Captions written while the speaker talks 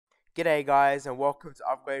G'day guys and welcome to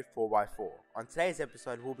Upgrade 4x4. On today's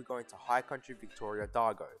episode we'll be going to high country Victoria,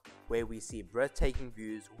 Dargo, where we see breathtaking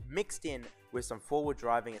views mixed in with some forward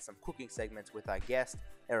driving and some cooking segments with our guest,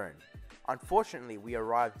 Erin. Unfortunately we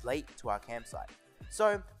arrived late to our campsite,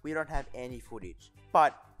 so we don't have any footage,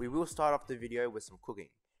 but we will start off the video with some cooking.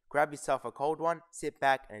 Grab yourself a cold one, sit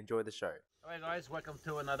back and enjoy the show. Alright guys, welcome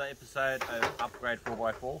to another episode of Upgrade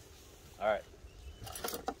 4x4. Alright,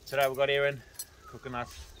 today we've got Erin cooking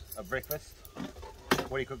us a breakfast.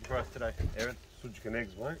 What are you cooking for us today, Erin? Sujuk and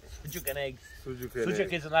eggs, mate. Sujuk and eggs.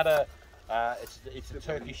 Sujuk Is another, it's a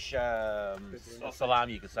Turkish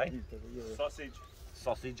salami, you could say.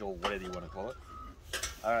 Sausage or whatever you want to call it.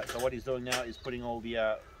 Alright, so what he's doing now is putting all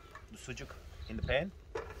the sujuk in the pan.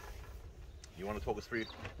 You want to talk us through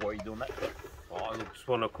why are you doing that? I just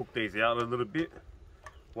want to cook these out a little bit.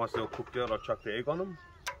 Once they're cooked out, I chuck the egg on them.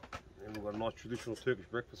 And we've got a nice traditional Turkish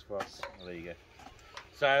breakfast for us. Well, there you go.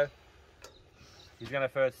 So, he's going to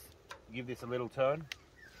first give this a little turn,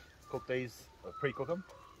 cook these, pre-cook them,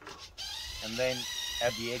 and then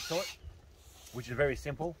add the egg to it, which is very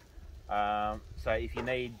simple. So if you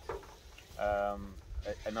need a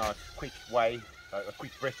nice quick way, a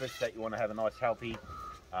quick breakfast that you want to have a nice healthy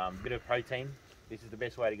bit of protein, this is the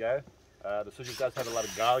best way to go. The sushi does have a lot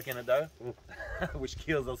of garlic in it though, which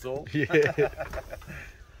kills us all. Yeah,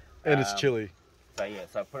 and it's chilly. So yeah,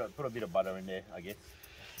 so put a bit of butter in there, I guess.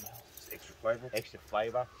 Extra flavour. Extra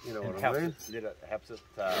flavour. You know and what I mean? Helps it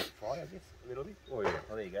fry, I guess, a little bit. Oh yeah.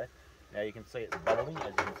 Well, there you go. Now you can see it bubbling, as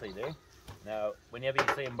you can see there. Now, whenever you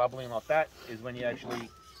see them bubbling like that, is when you actually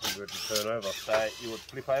turn over. So you would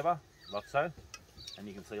flip over, like so, and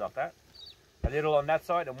you can see like that. A little on that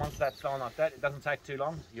side, and once that's done like that, it doesn't take too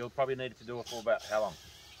long. You'll probably need to do it for about how long?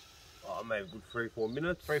 Oh, maybe a good 3-4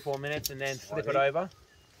 minutes. 3-4 minutes, and then flip it over.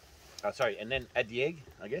 Sorry, and then add the egg,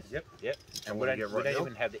 I guess. Yep. And we don't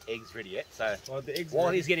even have the eggs ready yet. So the eggs while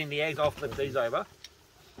he's getting the eggs, I'll flip these over.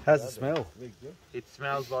 How's it smell? It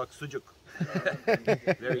smells like sujuk.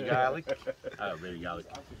 Very garlic. Oh, very garlic.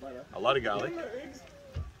 A lot of garlic. There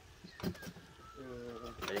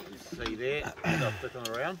you can see there. I'll flip them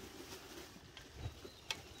around.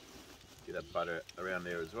 Get that butter around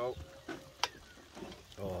there as well.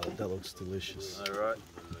 Oh, that looks delicious. Alright.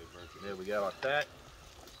 There we go, like that.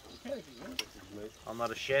 I'm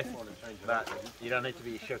not a chef, but you don't need to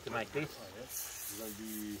be a chef to make this. Flip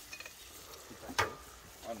these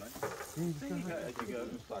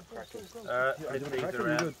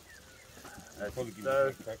around. Probably give you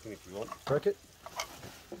a cracking if you want. Crack it?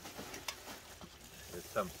 There's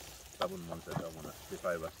some stubborn ones that I don't want to flip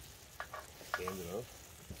over. Stand it off.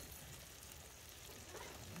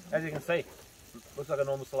 As you can see, looks like a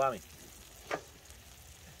normal salami.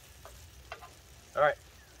 Alright,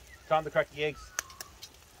 time to crack the eggs.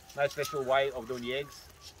 No special way of doing the eggs.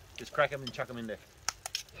 Just crack them and chuck them in there.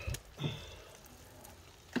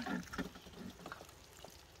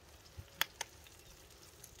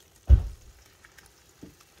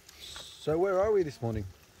 So where are we this morning?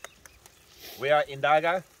 We are in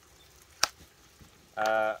Dargo,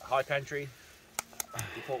 high country.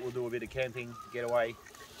 We thought we'll do a bit of camping, getaway,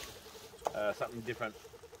 something different.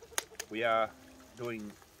 We are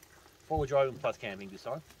doing forward driving plus camping this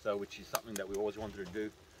time, so which is something that we always wanted to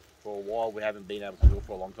do for a while. We haven't been able to do it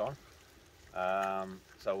for a long time.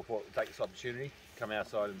 So we thought we'd take this opportunity, come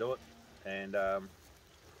outside and do it. And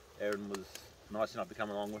Erin was nice enough to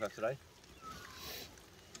come along with us today.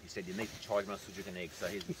 He said you need to try my sujuk and eggs, so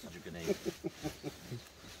here's the sujuk and eggs.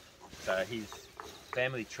 So his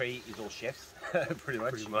family tree is all chefs, pretty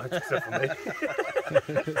much. Pretty much, except for me.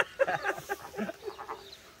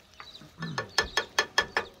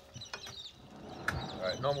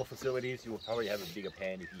 Alright, normal facilities, you will probably have a bigger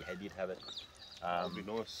pan if you did have it. That'd be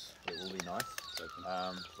nice. It will be nice.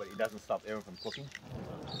 But it doesn't stop Erin from cooking.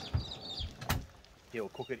 He'll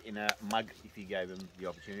cook it in a mug if you gave him the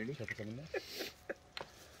opportunity.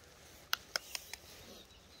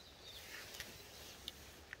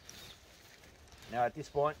 Now at this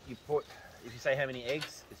point, you put, if you say how many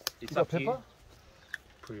eggs, it's up to you.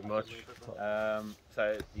 Pretty much.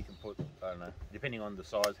 So you can put, I don't know, depending on the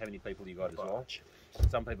size, how many people you got as well.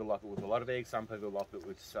 Some people like it with a lot of eggs, some people like it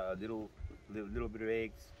with a little bit of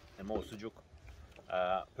eggs and more sujuk.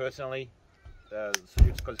 Personally,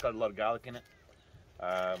 sujuk, because it's got a lot of garlic in it,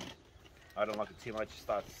 I don't like it too much. It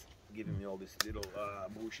starts giving me all this little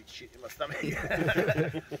bullshit shit in my stomach.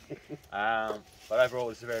 But overall,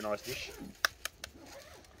 it's a very nice dish.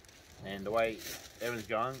 And the way Erin's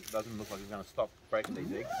going, doesn't look like he's going to stop breaking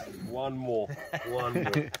these eggs. One more. I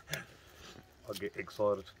get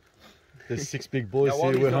excited. There's 6 big boys Now,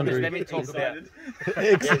 while here. he's We're on this, hungry. let me talk about.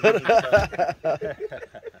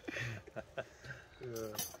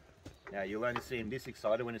 Now you'll only see him this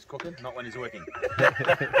excited when he's cooking, not when he's working.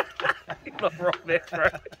 Not wrong there, bro.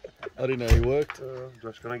 I didn't know he worked.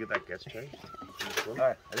 Josh, can I get that gas changed?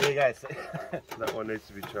 Alright, there you go. That one needs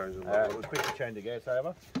to be changed. We'll quickly change the gas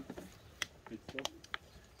over.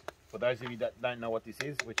 For those of you that don't know what this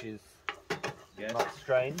is, which is not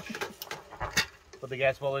strange, put the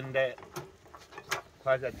gas ball in there,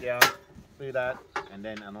 close that down, do that, and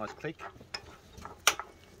then a nice click.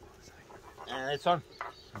 And it's on.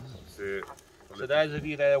 That's it. So those of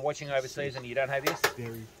you that are watching overseas and you don't have this,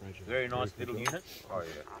 Very fragile. very nice little unit Oh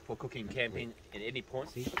yeah. for cooking, camping at any point.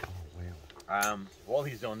 Oh, wow. While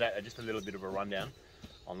he's doing that, just a little bit of a rundown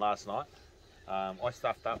on last night. I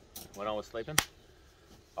stuffed up when I was sleeping.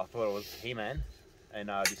 I thought it was He-Man, and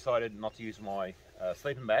I decided not to use my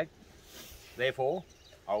sleeping bag. Therefore,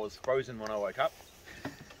 I was frozen when I woke up.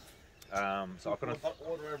 So I couldn't.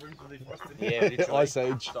 Yeah, literally. Ice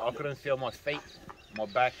Age. So I couldn't feel my feet, my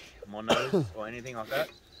back, my nose, or anything like that.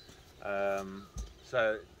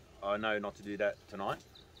 So I know not to do that tonight.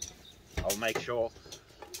 I'll make sure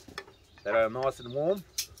that I'm nice and warm.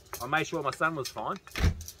 I made sure my son was fine.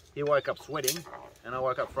 He woke up sweating, and I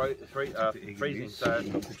woke up freezing. So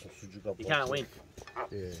you can't win.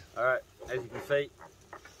 Yeah. All right, as you can see,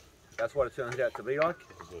 that's what it turns out to be like.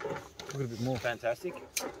 Look at a bit more. Fantastic.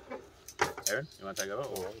 Aaron, you want to take over?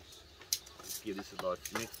 Or just give this a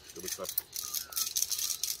nice mix. Good stuff.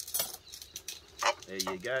 There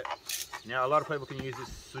you go. Now a lot of people can use this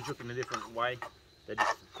sujuk in a different way. They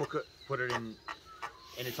just cook it, put it in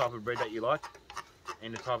any type of bread that you like,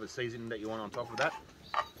 any type of seasoning that you want on top of that,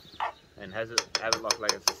 and have it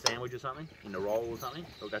like it's a sandwich or something, in a roll or something.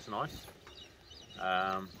 Look, that's nice.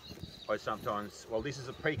 I sometimes, well, this is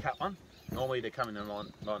a pre-cut one. Normally they come in like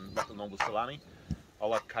a normal salami. I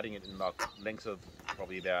like cutting it in like lengths of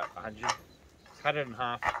probably about 100. Cut it in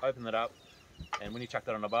half, open it up, and when you chuck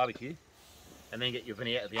that on a barbecue, and then get your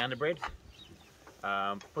vignette of the underbread,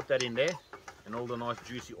 put that in there, and all the nice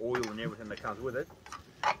juicy oil and everything that comes with it.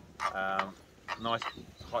 Nice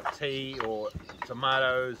hot tea or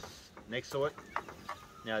tomatoes next to it.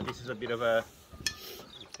 Now this is a bit of a,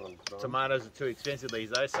 tomatoes are too expensive these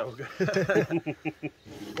days, so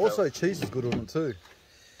Also, cheese is good on it too.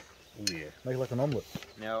 Oh yeah. Make it like an omelette.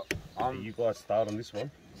 now I'm You guys start on this one.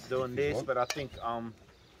 doing this, but I think I'm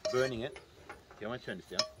burning it. Okay, I want to turn this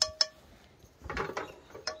down.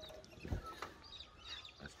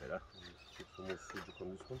 That's better. Get some more sujuk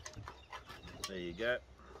on this one. There you go.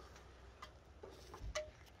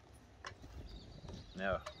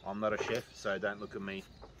 Now, I'm not a chef, so don't look at me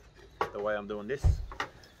the way I'm doing this.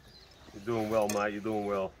 You're doing well, mate. You're doing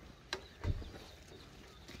well.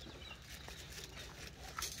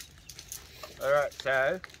 Alright,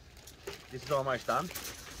 so this is almost done.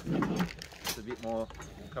 Just a bit more,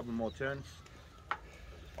 a couple more turns.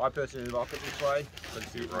 I personally like it this way. But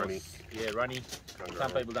it's a bit Runny. nice. Yeah, runny.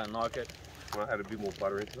 Some people don't like it. Can I add a bit more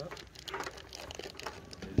butter into that?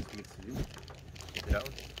 Just mix it in. That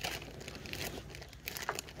one.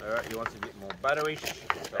 Alright, you want a bit more butterish.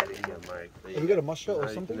 Add it in there, mate. There Have you you got go. a mush shot or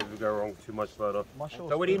You something? can never go wrong too much later.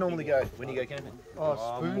 So where do you normally go when you go camping? Oh, I'm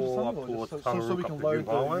spoon more or up something? Or towards just so we Tungarook can up the load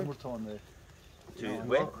the Highway. number time there. To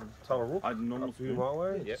where? Tungarook. I normal Up to my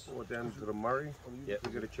way. Yep. Or down to the Murray. Yep. If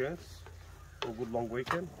we get a chance. Or a good long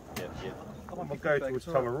weekend. Yep, yep. You go towards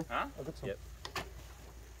Tungarook. I've got some. Yep.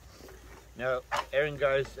 Now, Aaron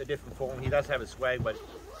goes a different form. He does have a swag, but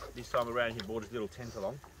this time around he brought his little tent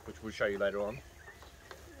along, which we'll show you later on.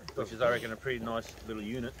 Which is, I reckon, a pretty nice little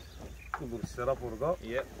unit. Good little setup what I got.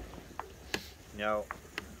 Yep. Now,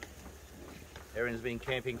 Aaron's been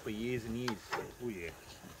camping for years and years. Oh yeah.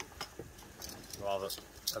 Love it.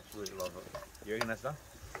 Absolutely love it. You reckon that's done?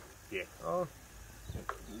 Yeah. Oh.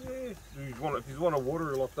 Yeah. If you want to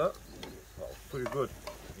water it like that, oh, pretty good.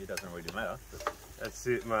 It doesn't really matter. That's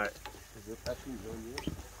it, mate.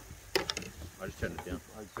 I just turned it down.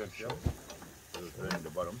 It was burning the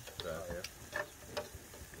bottom. So.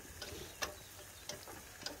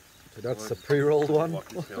 So that's the pre-rolled one. Like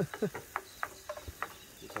this now. This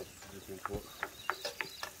one's just been caught.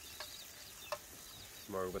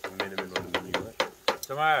 Tomorrow we've got the Menemen on the menu, mate.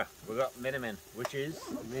 Tomorrow we've got Menemen, which is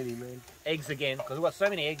Menemen. eggs again, because we've got so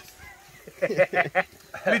many eggs.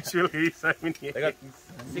 Literally, so many They got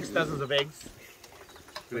 6 dozens of eggs.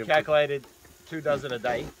 We calculated 2 dozen a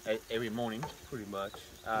day every morning. pretty much.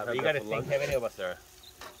 But you got to think, how many of us there are?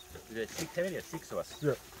 Is there 6, how many? 6 of us.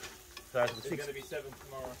 Yeah. So it's 6. There's going to be 7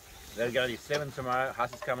 tomorrow. There's going to be 7 tomorrow.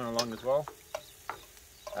 Huss is coming along as well.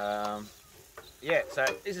 Yeah, so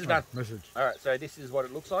this is done. Message. Alright, so this is what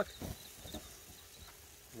it looks like.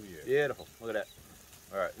 Beautiful. Look at that.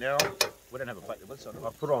 All right, now we don't have a plate. What's on it?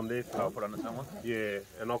 I'll put it on there. I'll put on the same one. Yeah,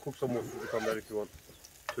 and I'll cook some more food on that if you want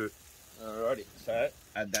to. Alrighty, so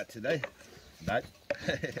add that today. That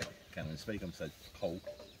can't even speak. I'm so cold.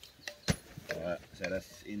 Alright, so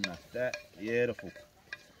that's in like that. Beautiful.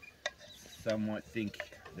 Some might think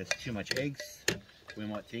there's too much eggs. We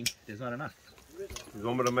might think there's not enough. You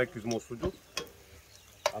want me to make this more sujuk?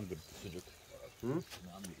 I'm good. Sujuk. Hmm? No,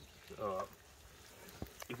 I'm good. Alright.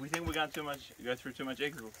 If we think we're going go through too much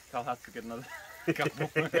eggs, Carl has to get another couple.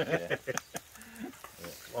 Yeah.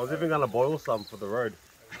 I was even going to boil some for the road,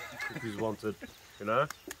 if you wanted, you know?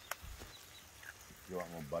 You want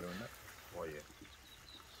more butter in that? Oh yeah.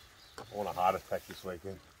 I want a heart attack this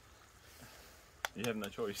weekend. You have no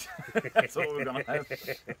choice. That's all we're going to have.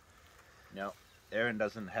 Now, Aaron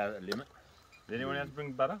doesn't have a limit. Did anyone else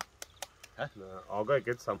bring butter? No, I'll go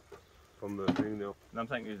get some from the thing now. No, I'm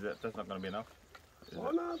thinking that's not going to be enough.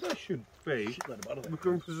 Oh no, that should be. Shitload of butter there. We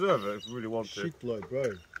can preserve it if we really want to. Shitload, bro.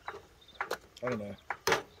 I don't know.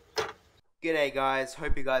 G'day guys,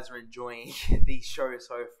 hope you guys are enjoying the show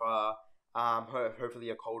so far. Hopefully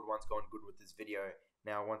your cold one's going good with this video.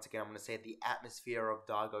 Now once again I'm going to say the atmosphere of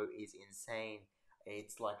Dargo is insane.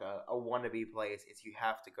 It's like a wannabe place. You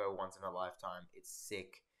have to go once in a lifetime. It's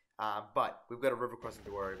sick. But we've got a river crossing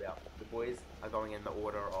to worry about. The boys are going in the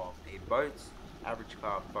order of a boat, average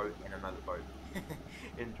car, boat, and another boat.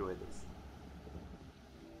 Enjoy this.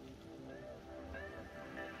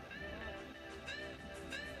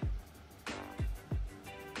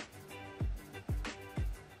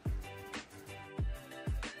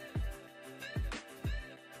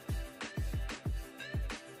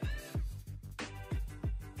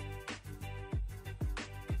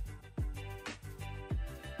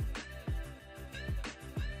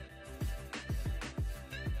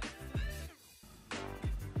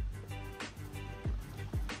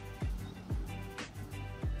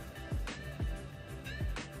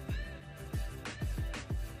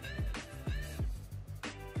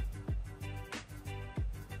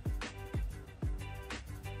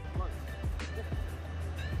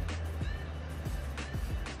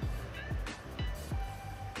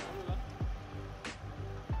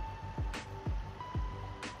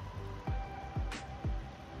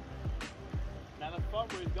 Now the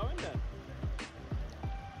spot where he's going then.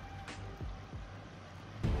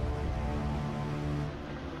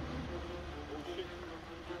 Oh shit.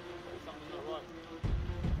 Something's not right.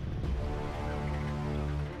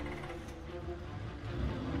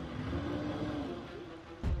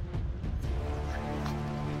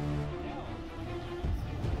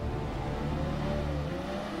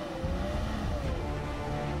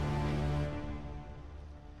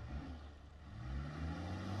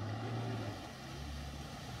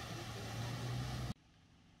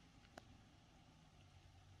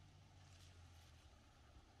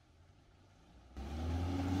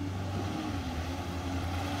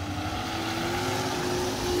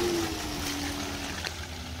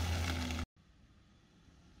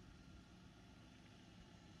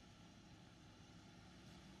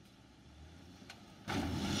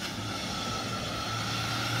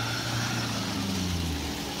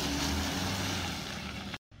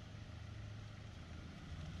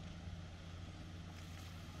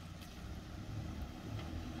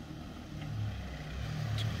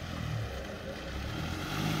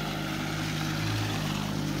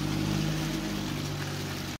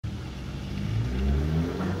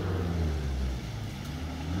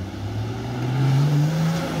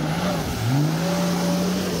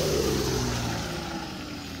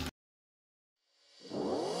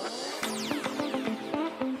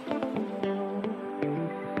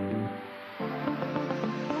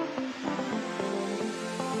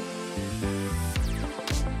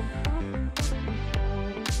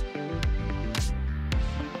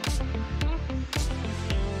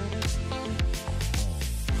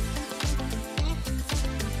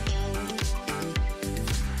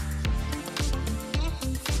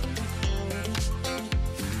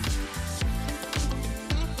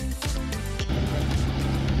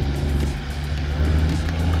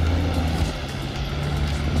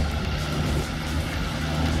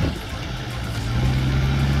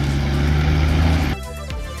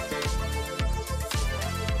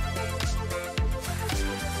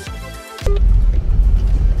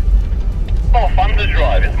 Fun to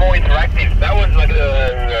drive. It's more interactive. That one's like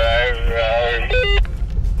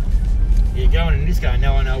You're going in this car.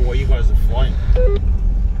 Now I know why you guys are flying.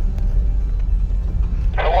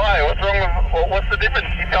 Why? What's wrong with? What's the difference?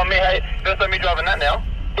 You tell me. Hey, just let me driving that now.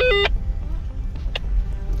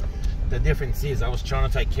 The difference is I was trying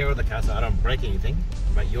to take care of the car so I don't break anything,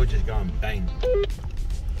 but you're just going bang.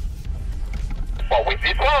 What, with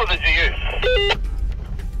this one or the GU?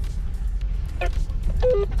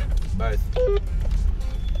 Both.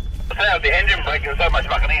 Now the engine braking so much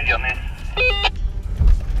fucking easier on this.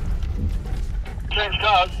 Change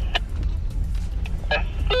cars.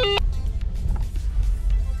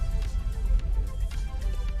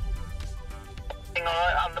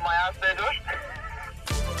 Under my ass there, Josh.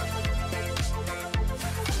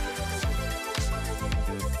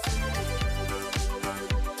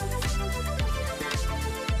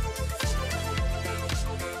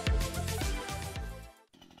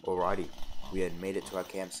 Alrighty, we had made it to our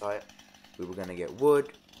campsite. We were gonna get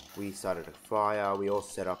wood. We started a fire. We all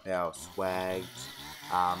set up our swags.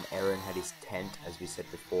 Aaron had his tent, as we said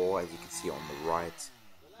before, as you can see on the right.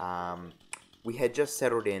 We had just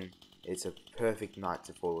settled in. It's a perfect night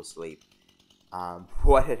to fall asleep.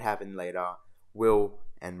 What had happened later will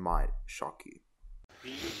and might shock you.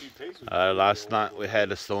 Last night we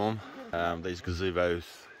had a storm. These gazebos,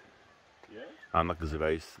 not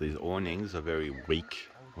gazebos, these awnings are very weak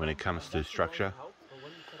when it comes to structure.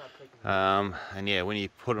 And yeah, when you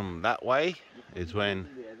put them that way is when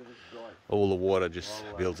all the water just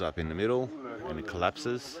builds up in the middle and it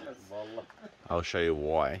collapses. I'll show you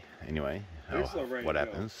why anyway, what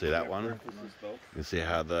happens. See that one? You can see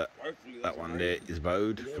how that one there is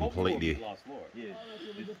bowed completely.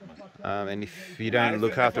 And if you don't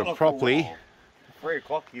look after it properly, 3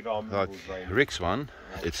 o'clock, like Rick's one,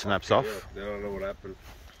 it snaps off. I don't know what happened.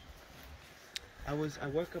 I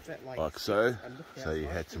woke up at like so. So you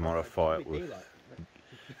had to modify it with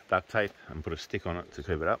duct tape and put a stick on it to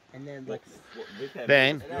keep it up. And then like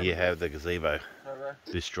Then you have the gazebo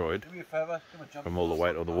destroyed from all the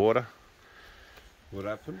weight of the water. What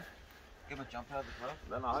happened?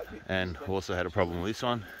 And also had a problem with this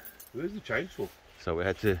one. Where's the chainsaw? So we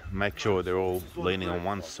had to make sure they're all leaning on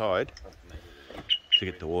one side to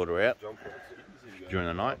get the water out during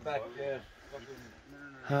the night.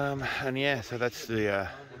 And yeah, so that's the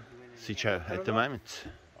situation at the moment.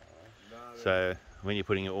 So when you're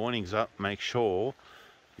putting your awnings up, make sure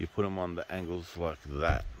you put them on the angles like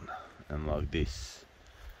that and like this,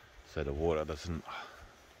 so the water doesn't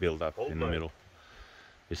build up in the middle.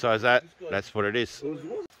 Besides that, that's what it is.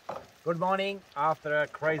 Good morning after a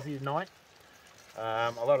crazy night.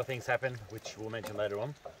 A lot of things happened, which we'll mention later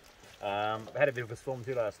on. Had a bit of a storm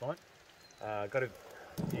too last night. Got a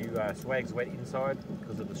few swags wet inside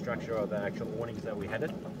because of the structure of the actual awnings that we had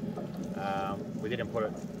it. We didn't put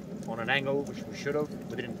it on an angle, which we should have.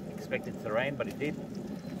 We didn't expect it to rain, but it did.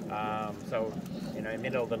 So, you know, in the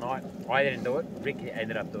middle of the night, I didn't do it. Rick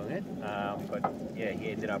ended up doing it. But yeah,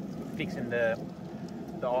 he ended up fixing the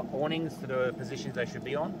awnings to the positions they should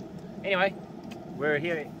be on. Anyway, we're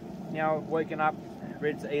here now, woken up,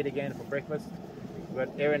 ready to eat again for breakfast. We've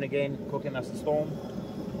got Aaron again cooking us a storm.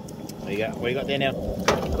 What you got there now?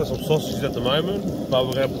 Got some sausages at the moment, but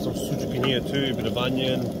we're going to put some sujuk in here too, a bit of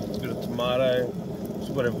onion, a bit of tomato,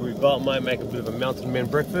 just whatever we've got, mate. Make a bit of a mountain man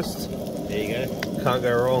breakfast. There you go. Can't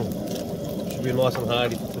go wrong. Should be nice and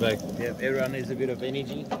hearty for today. Yeah, everyone needs a bit of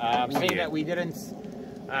energy. Seeing that we didn't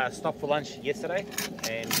stop for lunch yesterday,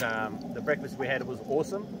 and the breakfast we had was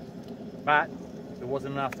awesome, but it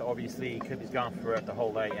wasn't enough to obviously keep us going throughout the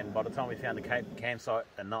whole day. And by the time we found the campsite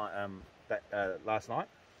at night, last night,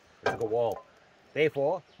 it took a while.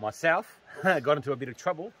 Therefore, myself got into a bit of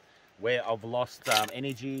trouble where I've lost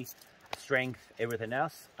energy, strength, everything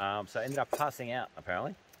else. So I ended up passing out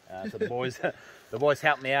apparently. So the boys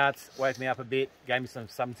helped me out, woke me up a bit, gave me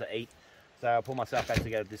something to eat. So I pulled myself back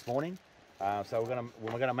together this morning. So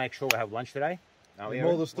we're gonna make sure we have lunch today.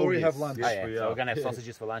 More the story, have lunch. Oh, yeah. So we're gonna have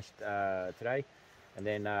sausages for lunch today, and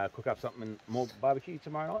then cook up something more barbecue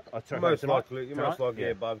tomorrow night. Most likely,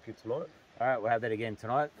 yeah, barbecue tonight. All right, we'll have that again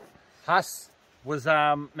tonight. Huss was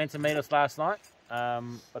meant to meet us last night,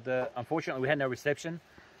 but unfortunately we had no reception,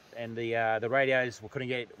 and the radios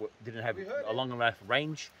didn't have a long enough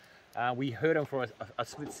range. We heard them for a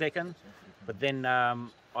split second, but then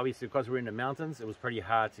obviously because we're in the mountains, it was pretty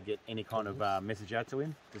hard to get any kind of message out to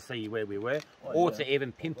him to see where we were, or to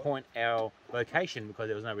even pinpoint our location because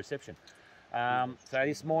there was no reception. So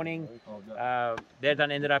this morning, Dad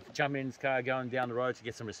ended up jumping in his car, going down the road to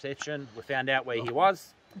get some reception. We found out where he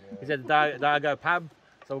was. He's at the Dargo pub,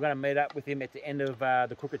 so we're going to meet up with him at the end of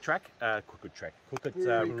the Crooked River.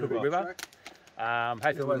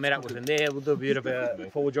 Hopefully we'll meet up with him there. We'll do a bit of a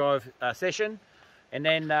four-wheel drive session, and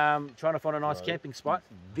then trying to find a nice camping spot.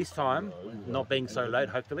 This time, not being so late,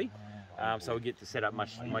 hopefully. So we get to set up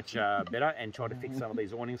much better and try to fix some of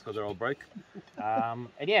these awnings because they're all broke. And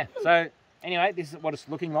yeah, so anyway, this is what it's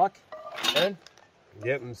looking like. Aaron?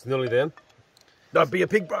 Yep, it's nearly there. Don't be a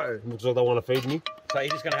pig, bro. Looks like they want to feed me. So you're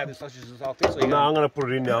just going to have the sausages like this? Or No, I'm going to put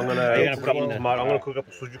it in now. I'm going to cook up the in there. tomato. I'm going to cook up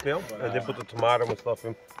the sujuk now and then put the tomato and stuff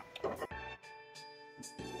in.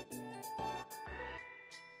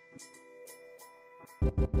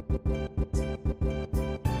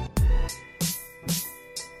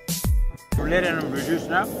 We're letting them reduce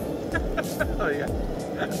now. Oh yeah.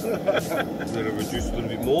 Let it reduce a little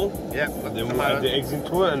bit more. Yeah. And then we'll add the eggs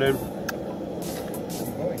into it and then...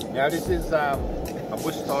 Now this is a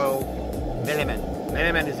bush style melemen.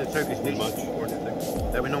 Melemen is a Turkish dish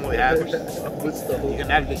that we normally have. You can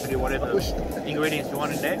add literally whatever ingredients you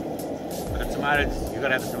want in there. But the tomatoes, you've got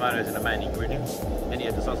to have the tomatoes in the main ingredient. Then you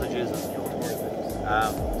have the sausages and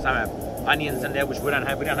some have onions in there, which we don't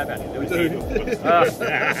have. We don't have onions, do we? I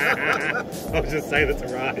was just saying it to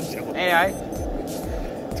Raj. Anyway.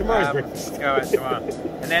 Tomorrow's breakfast. Go out tomorrow.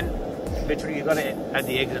 And then literally you've got to add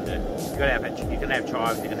the eggs in there. You can have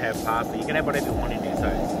chives, you can have parsley, you can have whatever you want in there, so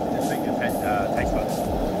it's just your taste buds.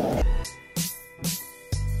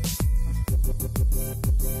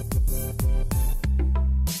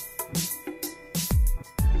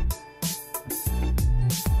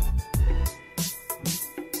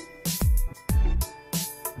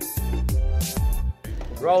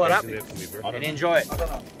 Roll it up and enjoy it.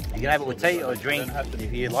 You can have it with tea or a drink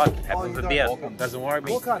if you like. Have it with a beer. Doesn't worry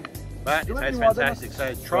me. But it tastes fantastic.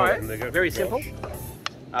 So try it. Very simple.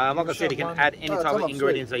 Like I said, you can add any type of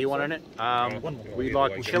ingredients that you want in it. We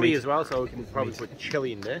like chili as well, so we can probably put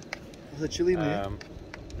chili in there. Is there chili in there?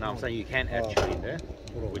 No, I'm saying you can add chili in there,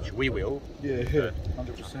 which we will. Yeah,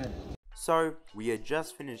 100%. So we had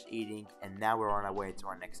just finished eating and now we're on our way to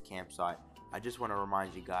our next campsite. I just want to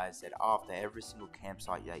remind you guys that after every single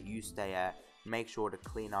campsite that you stay at, make sure to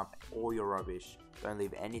clean up all your rubbish. Don't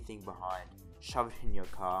leave anything behind. Shove it in your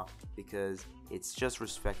car because it's just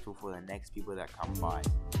respectful for the next people that come by.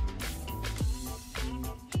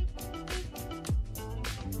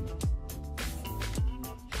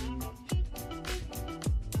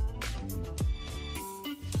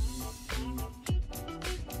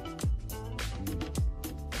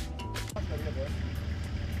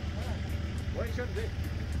 What are you trying to do?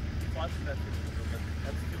 That's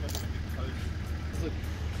too much of a big toast.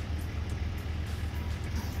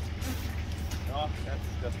 Oh, that's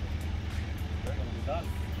disgusting. That's gonna be done.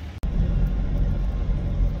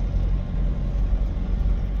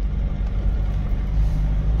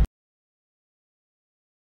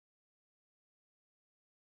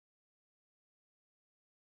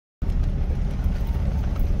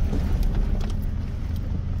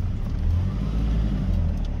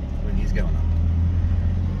 When he's going up.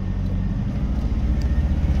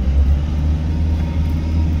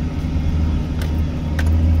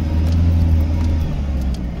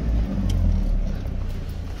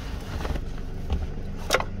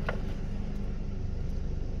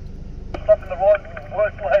 Stop in the right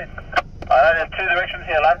lane. I know there's two directions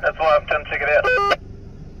here, lad. That's why I'm trying to check it out.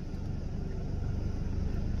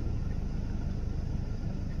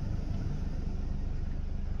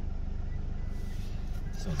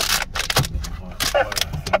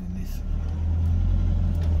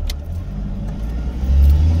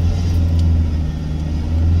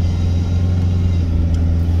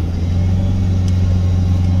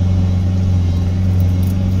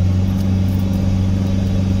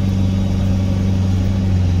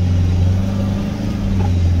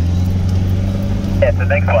 Yeah, the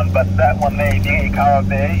next one, but that one there, if you get your car up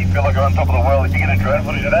there, you feel like you're on top of the world. If you get a drone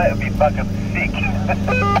footage of that, it'd be fucking sick. Do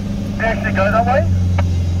you actually go that way?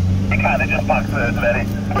 You can't, it just bucks that's about it.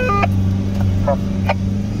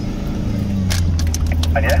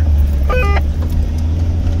 And yeah?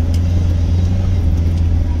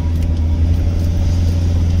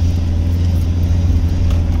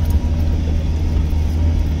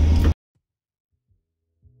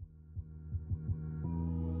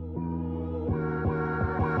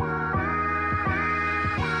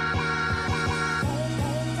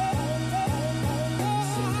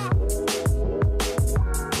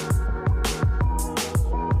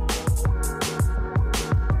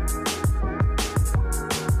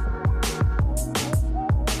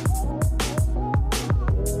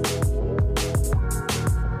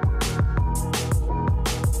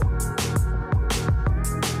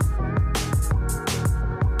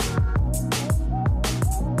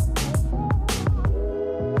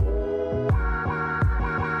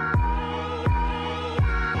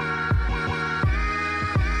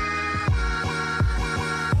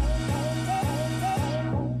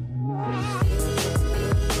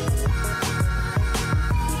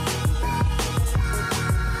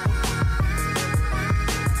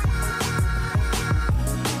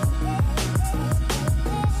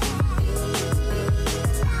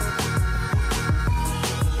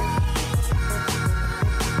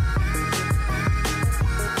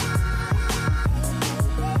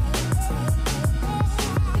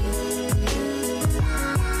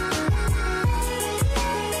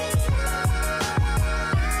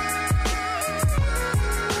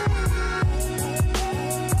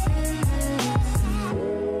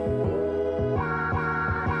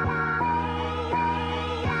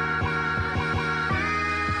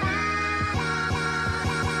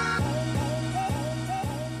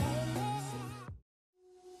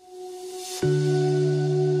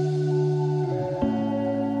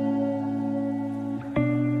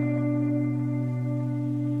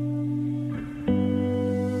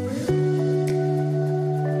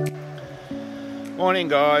 morning,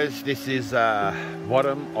 guys. This is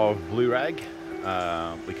bottom of Blue Rag.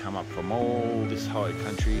 We come up from all this high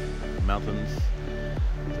country, mountains,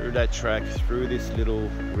 through that track, through this little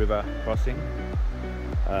river crossing.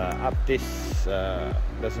 Up this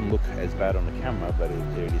doesn't look as bad on the camera, but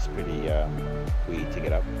it is pretty weird to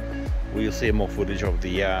get up. We'll see more footage of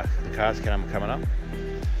the cars coming up.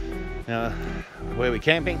 Now, where we're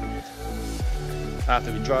camping,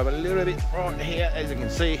 after we drive a little bit right here, as you can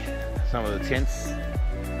see, some of the tents.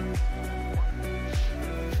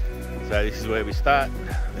 So this is where we start.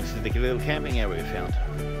 This is the little camping area we found.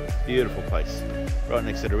 Beautiful place, right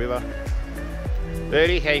next to the river.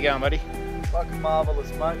 Bertie, how you going, buddy? Fucking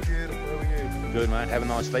marvellous, mate. Beautiful. How are you? Good, mate. Have a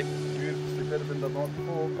nice sleep. Beautiful. Sleep better than the night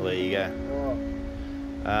before. Well, there you go.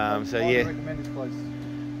 Oh. So I yeah, recommend this place.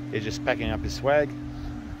 they're just packing up his swag.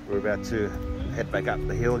 We're about to head back up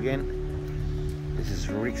the hill again. This is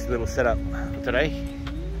Rick's little setup for today.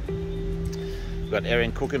 We've got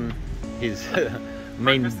Aaron cooking his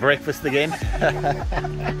main breakfast again.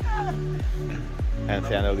 And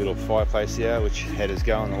found a little fireplace here which had us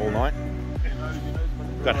going all night.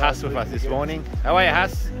 We've got Huss with us this morning. How are you,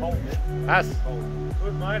 Huss? Huss?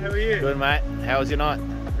 Good, mate. How are you? Good, mate. How was your night?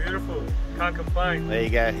 Beautiful. Can't complain. There you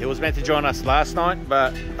go. He was meant to join us last night,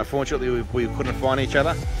 but unfortunately we couldn't find each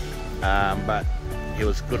other. But he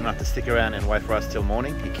was good enough to stick around and wait for us till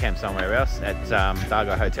morning. He camped somewhere else at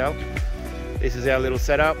Dargo Hotel. This is our little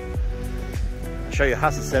setup. I'll show you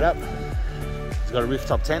Huss's setup. He's got a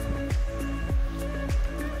rooftop tent.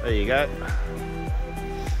 There you go.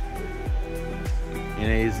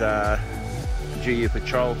 In his GU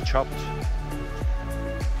Patrol chopped,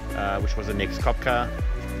 which was the next cop car.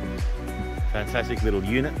 Fantastic little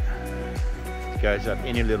unit. Goes up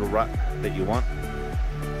any little rut that you want.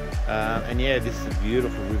 And yeah, this is a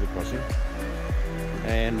beautiful river crossing.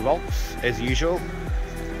 And Volks, as usual.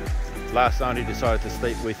 Last night he decided to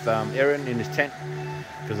sleep with Aaron in his tent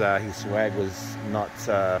because his swag was not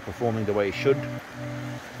performing the way he should.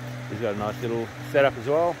 He's got a nice little setup as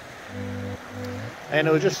well. And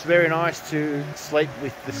it was just very nice to sleep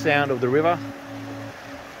with the sound of the river.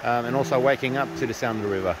 And also waking up to the sound of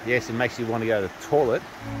the river. Yes, it makes you want to go to the toilet,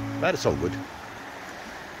 but it's all good.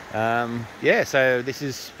 Yeah, so this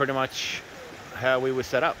is pretty much how we were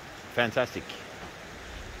set up. Fantastic.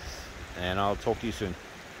 And I'll talk to you soon.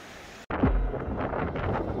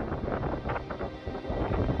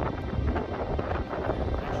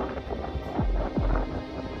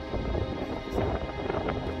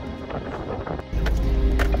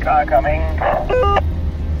 Car coming.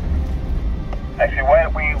 Actually, where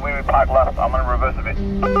we parked last, I'm going to reverse a bit.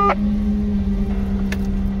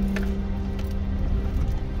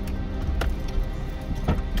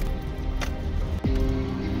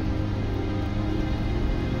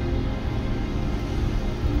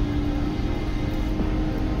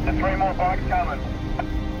 There's 3 more bikes coming.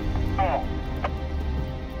 Oh.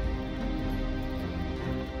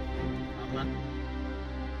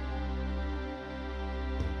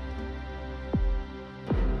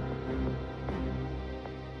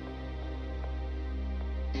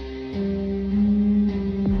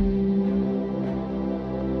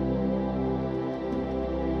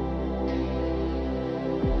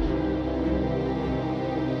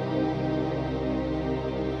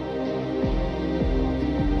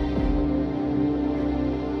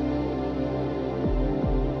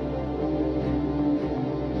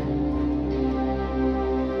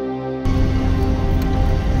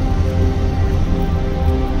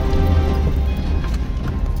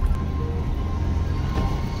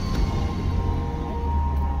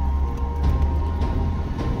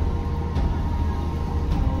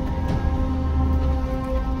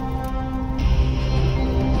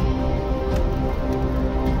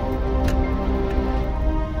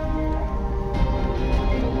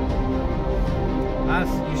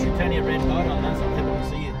 You should turn your red light on, that's so people can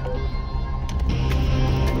see you.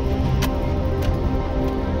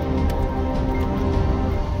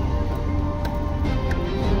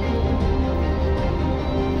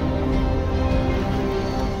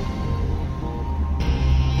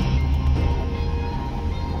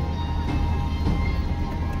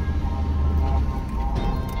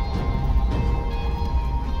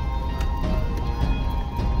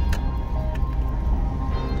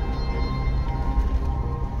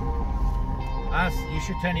 You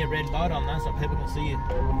should turn your red light on, that's so people can see you.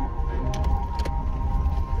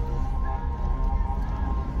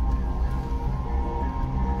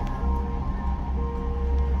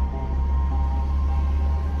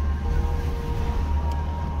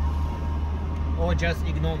 Or just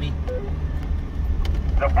ignore me.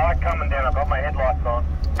 The bike coming down, I've got my headlights on.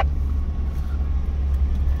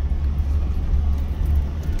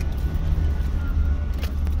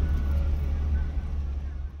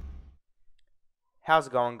 How's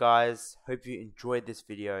it going, guys? Hope you enjoyed this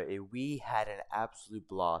video. We had an absolute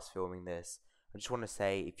blast filming this. I just want to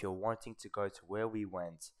say, if you're wanting to go to where we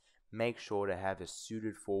went, make sure to have a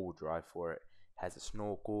suited forward drive for it. It has a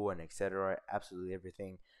snorkel and etc. Absolutely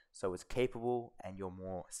everything, so it's capable and you're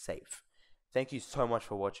more safe. Thank you so much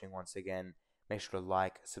for watching once again. Make sure to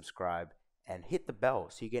like, subscribe, and hit the bell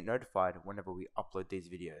so you get notified whenever we upload these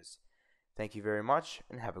videos. Thank you very much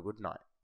and have a good night.